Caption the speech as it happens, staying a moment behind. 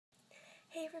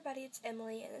everybody, it's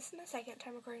Emily, and this is my second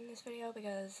time recording this video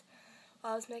because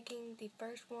while I was making the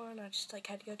first one, I just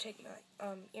had to go take my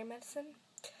ear medicine,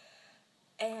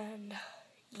 and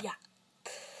yeah.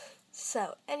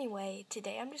 So anyway,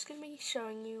 today I'm just going to be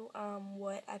showing you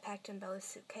what I packed in Bella's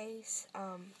suitcase,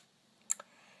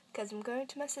 because I'm going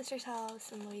to my sister's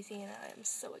house in Louisiana. I'm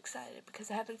so excited because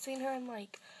I haven't seen her in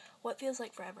what feels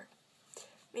like forever.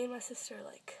 Me and my sister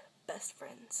are best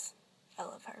friends. I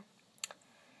love her.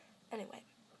 Anyway,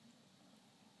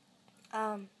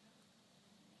 and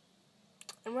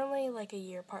we're only a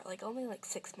year apart, only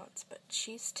 6 months, but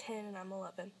she's 10 and I'm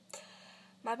 11.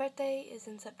 My birthday is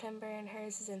in September and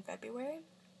hers is in February.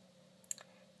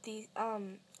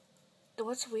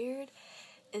 What's weird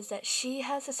is that she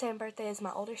has the same birthday as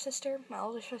my older sister. My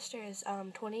older sister is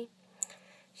 20.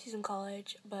 She's in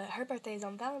college, but her birthday is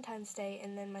on Valentine's Day,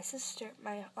 and then my sister,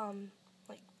 my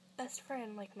best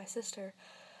friend, my sister,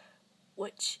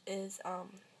 which is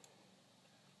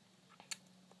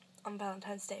on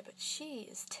Valentine's Day, but she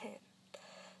is 10.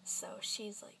 So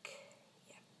she's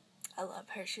yeah, I love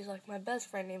her. She's my best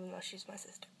friend, even though she's my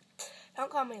sister. Don't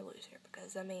call me a loser,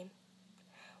 because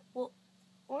well,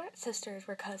 we're not sisters,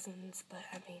 we're cousins, but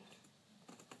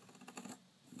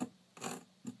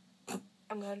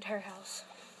I'm going to her house,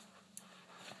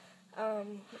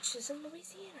 which is in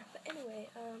Louisiana. But anyway,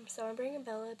 so I'm bringing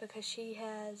Bella because she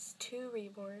has 2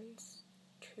 reborns,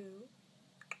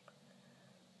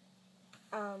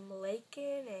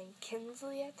 Lakin and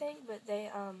Kinsley, I think, but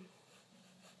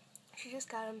she just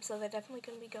got them, so they're definitely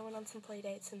going to be going on some play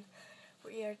dates, and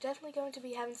we are definitely going to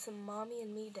be having some mommy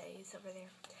and me days over there,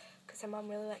 because her mom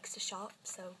really likes to shop,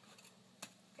 so,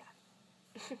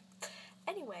 yeah.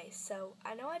 Anyway, so,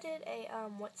 I know I did a,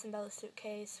 What's in Bella's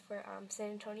Suitcase for,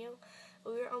 San Antonio,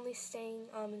 but we were only staying,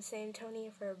 in San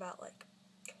Antonio for about, I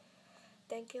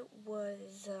think it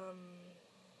was,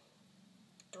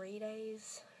 3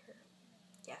 days,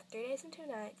 3 days and 2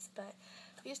 nights, but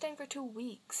we were staying for 2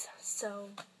 weeks, so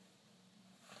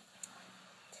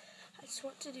I just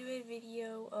want to do a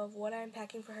video of what I'm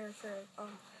packing for her for a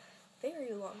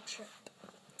very long trip.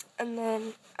 And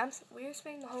then we were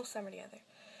spending the whole summer together.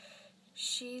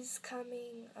 She's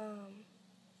coming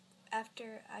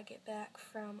after I get back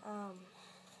from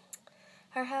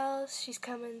her house. She's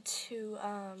coming to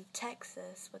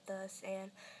Texas with us,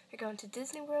 and we're going to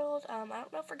Disney World. I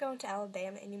don't know if we're going to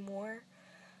Alabama anymore,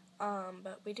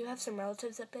 but we do have some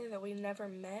relatives up there that we've never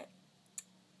met.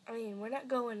 We're not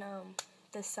going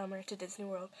this summer to Disney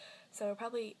World, so we're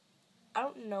probably, I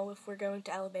don't know if we're going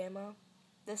to Alabama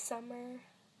this summer,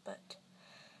 but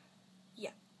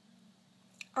yeah.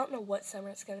 I don't know what summer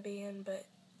it's going to be in, but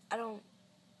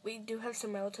we do have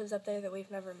some relatives up there that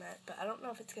we've never met, but I don't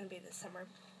know if it's going to be this summer.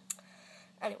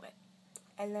 Anyway,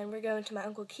 and then we're going to my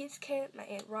Uncle Keith's camp, my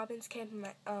Aunt Robin's camp, and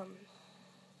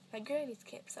my granny's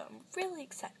camp, so I'm really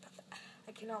excited about that.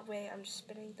 I cannot wait. I'm just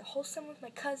spending the whole summer with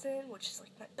my cousin, which is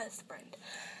my best friend.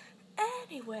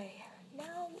 Anyway,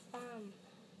 now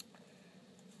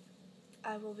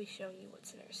I will be showing you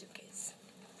what's in her suitcase.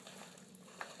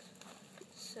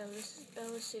 So this is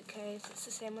Bella's suitcase. It's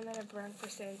the same one that I brought for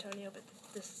San Antonio, but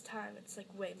this time it's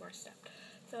way more stuff.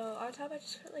 So on top I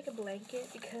just put a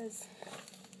blanket because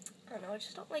I don't know, I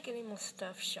just don't like any more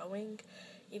stuff showing.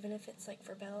 Even if it's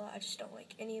for Bella, I just don't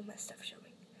like any of my stuff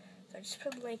showing. So I just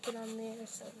put a blanket on there.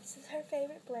 So this is her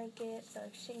favorite blanket. So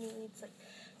if she needs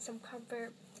some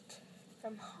comfort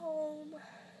from home,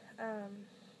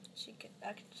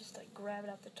 I could just grab it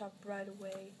off the top right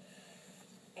away,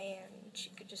 and she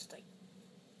could just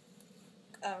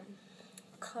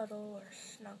cuddle or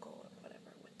snuggle or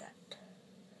whatever with that.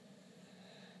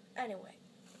 Anyway,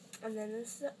 and then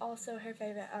this is also her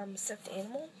favorite stuffed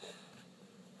animal.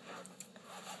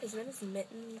 His name is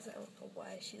Mittens. I don't know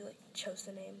why she chose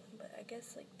the name, but I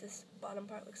guess this bottom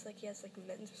part looks like he has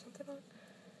mittens or something on.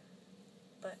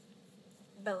 But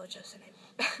Bella chose the name.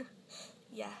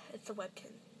 Yeah, it's a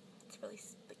webkin. It's really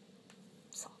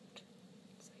soft.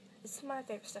 So, yeah. It's my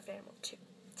favorite stuffed animal too.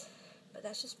 But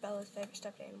that's just Bella's favorite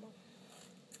stuffed animal.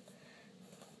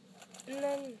 And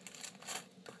then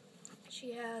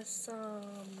she has some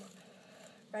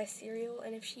rice cereal,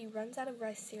 and if she runs out of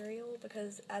rice cereal,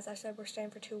 because as I said, we're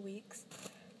staying for 2 weeks,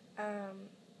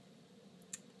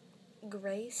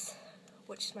 Grace,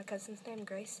 which is my cousin's name,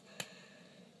 Grace,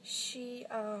 she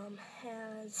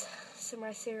has some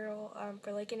rice cereal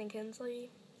for Lakin and Kinsley,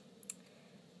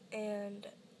 and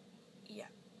yeah,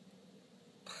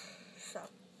 so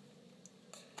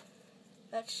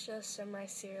that's just some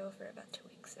rice cereal for about 2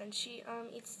 weeks, and she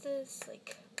eats this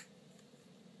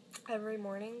every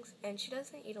morning, and she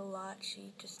doesn't eat a lot.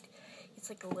 She just eats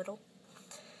a little.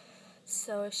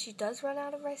 So if she does run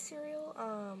out of rice cereal,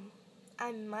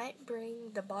 I might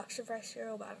bring the box of rice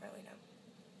cereal, but I don't really know.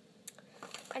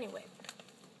 Anyway,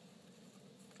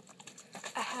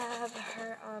 I have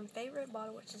her favorite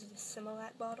bottle, which is the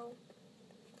Similac bottle.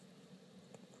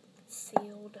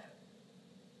 Sealed.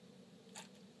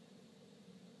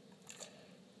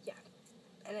 Yeah,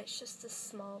 and it's just a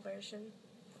small version.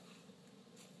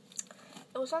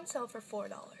 It was on sale for $4.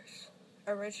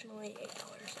 Originally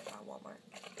 $8 at my Walmart.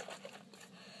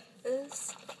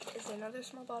 This is another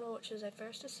small bottle, which is a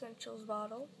First Essentials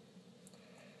bottle.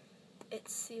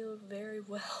 It's sealed very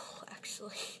well,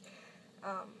 actually.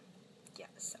 Yeah,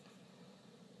 so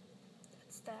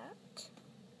that's that.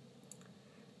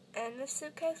 And this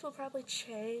suitcase will probably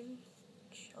change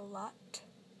a lot.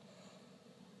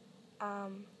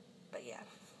 But yeah.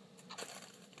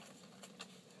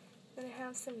 Then I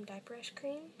have some diaper rash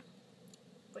cream,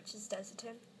 which is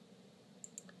Desitin.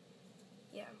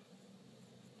 Yeah.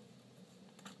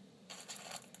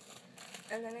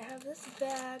 And then I have this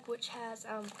bag, which has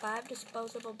 5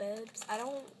 disposable bibs. I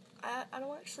don't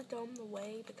actually throw them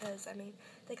away because, I mean,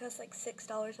 they cost like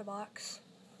 $6 a box.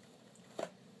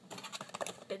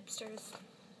 Bibsters.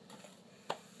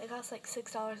 They cost like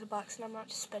 $6 a box, and I'm not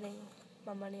just spending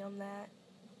my money on that.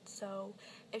 So,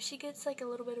 if she gets like a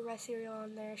little bit of rice cereal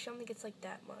on there, she only gets like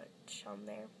that much on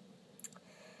there.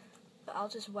 But I'll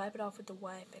just wipe it off with the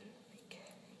wipe, and like,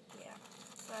 yeah.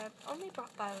 So I only brought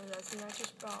 5 of those, and I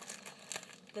just brought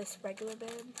this regular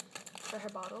bib for her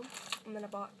bottle, and then I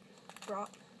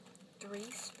brought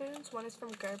 3 spoons. One is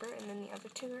from Gerber, and then the other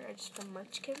 2 are just from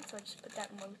Munchkin, so I just put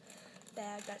that in one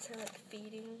bag. That's her like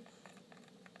feeding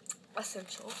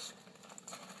essentials.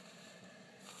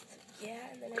 Yeah,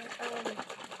 and then I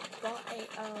bought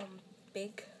a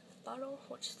big bottle,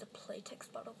 which is the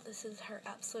Playtex bottle. This is her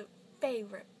absolute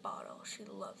favorite bottle. She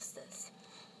loves this.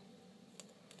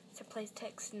 It's a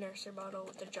Playtex nurser bottle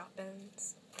with the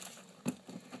drop-ins.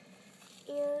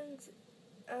 And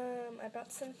I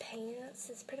bought some pants.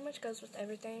 This pretty much goes with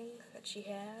everything that she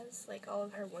has, like all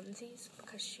of her onesies,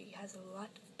 because she has a lot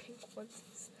of pink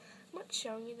onesies. I'm not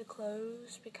showing you the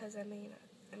clothes because I mean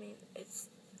it's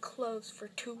clothes for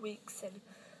 2 weeks and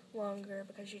longer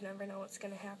because you never know what's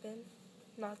gonna happen.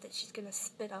 Not that she's gonna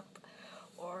spit up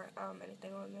or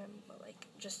anything on them, but like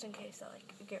just in case I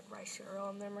like get rice cereal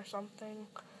on them or something.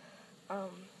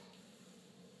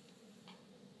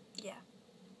 Yeah.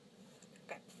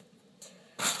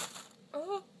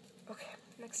 Oh, okay.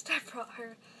 Next, I brought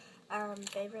her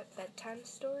favorite bedtime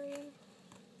story.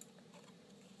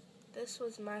 This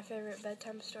was my favorite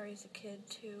bedtime story as a kid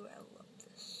too. I love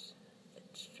this.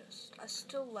 It's just, I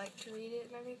still like to read it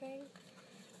and everything.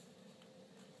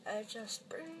 It just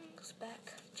brings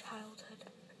back childhood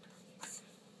memories.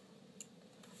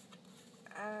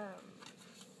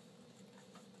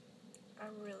 I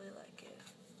really like it.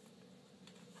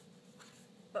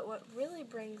 But what really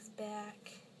brings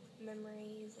back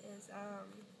memories is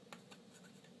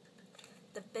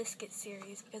the Biscuit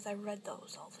series, because I read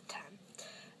those all the time.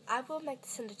 I will make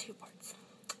this into 2 parts,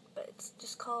 but it's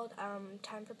just called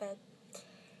Time for Bed.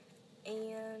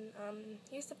 And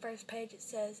here's the first page. It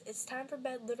says, "It's time for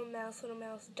bed, little mouse,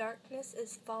 darkness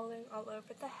is falling all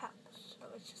over the house." So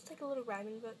it's just like a little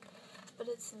rhyming book, but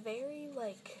it's very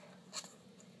like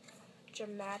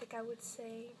dramatic, I would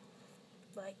say.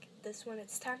 Like this one,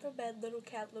 "It's time for bed, little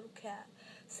cat,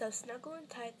 so snuggle and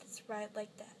tight, that's right,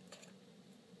 like that."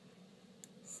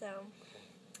 So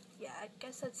yeah, I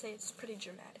guess I'd say it's pretty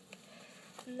dramatic.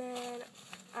 And then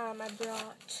I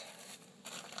brought,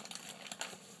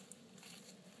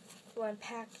 well, I'm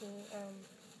packing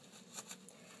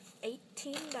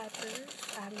 18 diapers.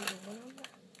 I haven't even went on the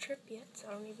trip yet, so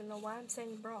I don't even know why I'm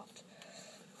saying brought.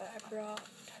 But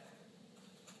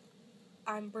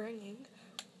I'm bringing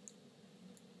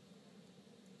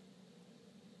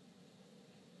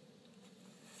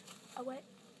what?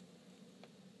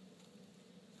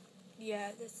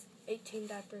 Yeah, this 18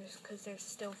 diapers because there's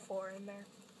still 4 in there.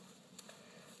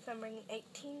 So I'm bringing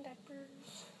 18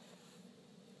 diapers.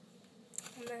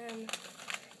 And then,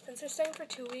 since we're staying for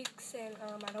 2 weeks and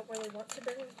I don't really want to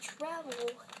bring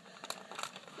travel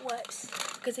wipes,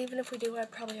 because even if we do, I'd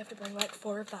probably have to bring like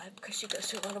 4 or 5 because she goes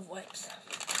through a lot of wipes.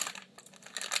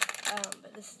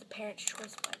 But this is the Parents'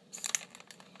 Choice wipes.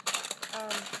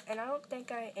 And I don't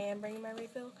think I am bringing my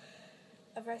refill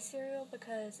of rice cereal,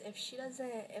 because if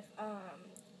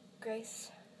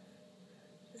Grace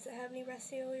doesn't have any rice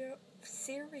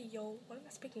cereal, what am I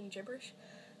speaking, gibberish?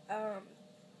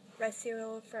 Rice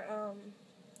cereal for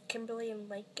Kimberly and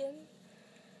Lincoln.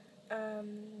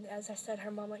 As I said,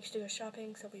 her mom likes to go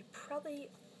shopping, so we probably,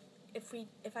 if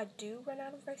I do run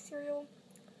out of rice cereal,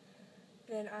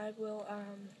 then I will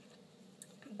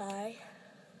buy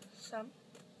some.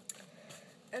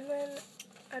 And then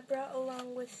I brought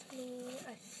along with me,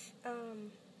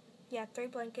 3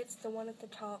 blankets, the one at the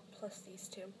top plus these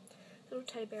 2. The little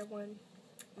teddy bear one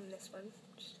and this one,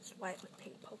 which is white with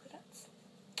pink polka dots.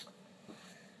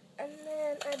 And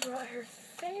then I brought her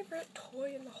favorite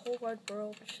toy in the whole wide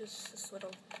world, which is this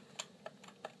little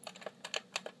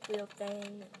wheel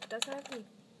thing. It doesn't have any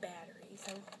batteries.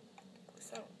 I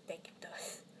don't think it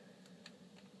does.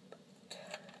 But,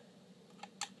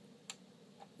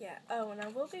 yeah. Oh, and I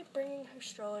will be bringing her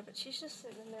stroller, but she's just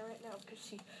sitting in there right now because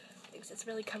she thinks it's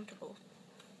really comfortable.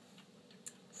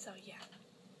 So yeah.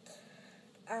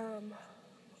 Oh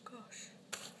gosh.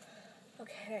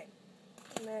 Okay.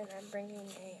 And then I'm bringing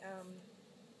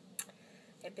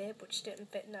a bib, which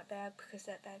didn't fit in that bag because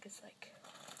that bag is like,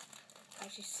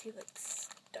 as you see, like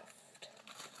stuffed.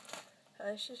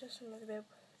 This is just another bib.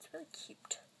 It's really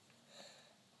cute.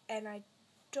 And I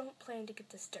don't plan to get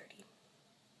this dirty.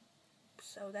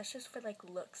 So that's just for like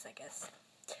looks, I guess.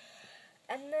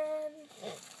 And then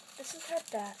this is her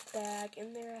bath bag.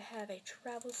 In there I have a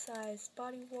travel size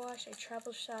body wash, a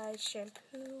travel size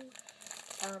shampoo,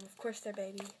 of course their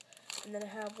baby. And then I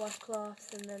have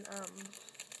washcloths and then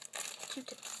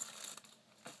Q-tips.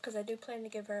 Because I do plan to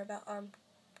give her about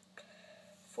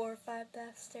 4 or 5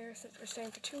 baths there. Since we're staying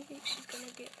for 2 weeks, she's going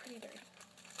to get pretty dirty.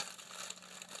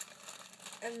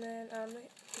 And then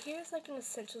here's like an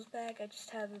essentials bag. I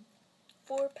just have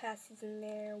 4 passies in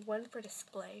there, 1 for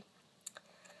display.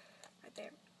 Right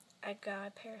there. I got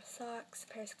a pair of socks,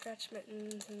 a pair of scratch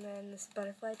mittens, and then this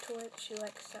butterfly toy that she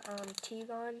likes to tease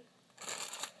on.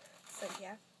 So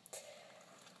yeah.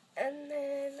 And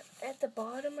then at the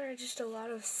bottom are just a lot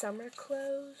of summer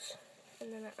clothes.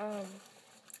 And then I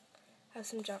have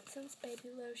some Johnson's baby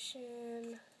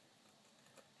lotion.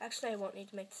 Actually, I won't need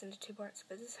to make this into 2 parts,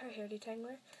 but this is her hair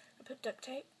detangler. I put duct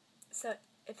tape, so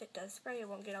if it does spray, it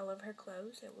won't get all over her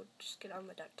clothes. It will just get on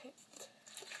the duct tape.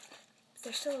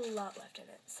 There's still a lot left in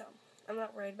it, so I'm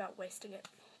not worried about wasting it.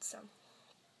 So,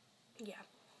 yeah.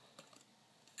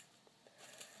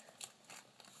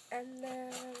 And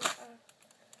then,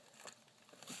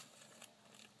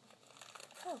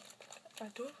 oh, my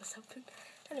door was open.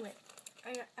 Anyway,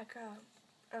 I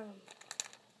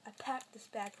packed this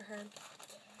bag for her.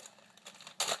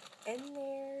 In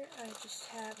there, I just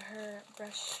have her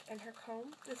brush and her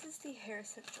comb. This is the hair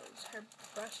essentials. Her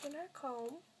brush and her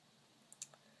comb.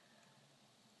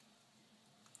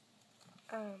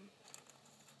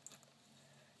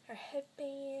 Her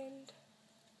headband.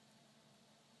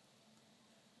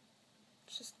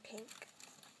 It's just pink.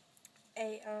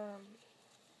 A,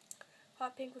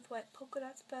 hot pink with white polka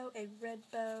dots bow. A red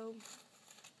bow.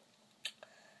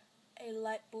 A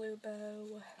light blue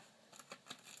bow.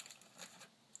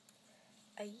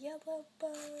 A yellow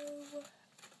bow,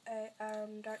 a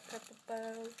dark purple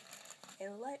bow, a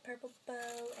light purple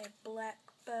bow, a black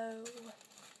bow,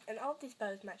 and all of these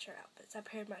bows match her outfits. I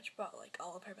pretty much brought like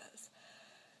all of her bows,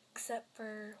 except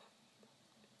for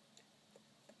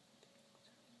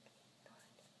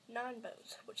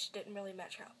non-bows, which didn't really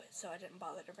match her outfit, so I didn't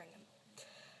bother to bring them.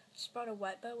 Just brought a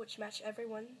white bow, which matched every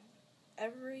one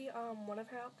of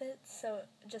her outfits, so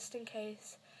just in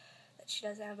case that she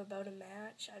doesn't have a bow to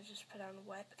match, I just put on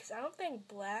white, because I don't think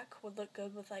black would look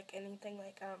good with like anything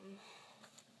like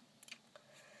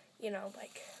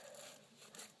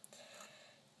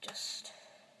just,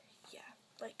 yeah,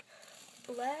 like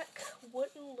black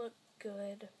wouldn't look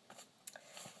good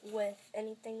with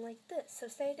anything like this. So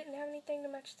say I didn't have anything to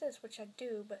match this, which I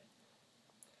do, but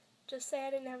just say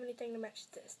I didn't have anything to match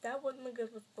this, that wouldn't look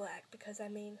good with black, because I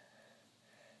mean,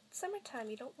 summertime,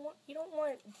 you don't want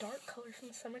dark colors in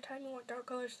the summertime. You want dark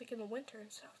colors like in the winter and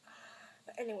stuff.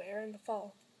 But anyway, or in the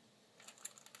fall.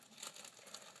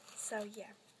 So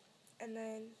yeah, and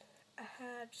then I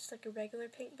have just like a regular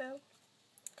pink bow.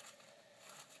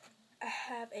 I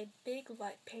have a big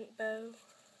light pink bow.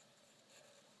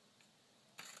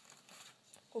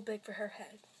 Well, big for her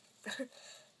head.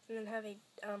 And then have a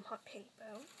hot pink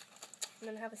bow. And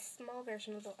then have a small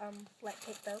version of the light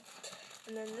pink bow.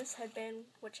 And then this headband,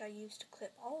 which I use to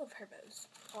clip all of her bows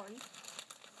on.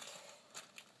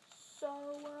 So,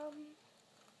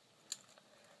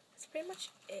 that's pretty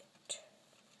much it.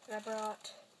 And I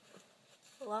brought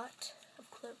a lot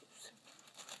of clothes.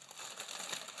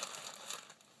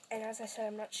 And as I said,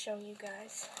 I'm not showing you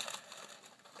guys,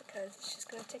 because it's just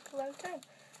going to take a long time.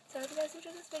 So I hope you guys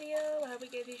enjoyed this video. I hope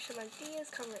it gave you some ideas.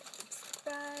 Comment,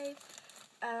 subscribe.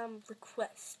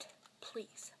 Request,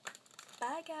 please.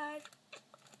 Bye, guys.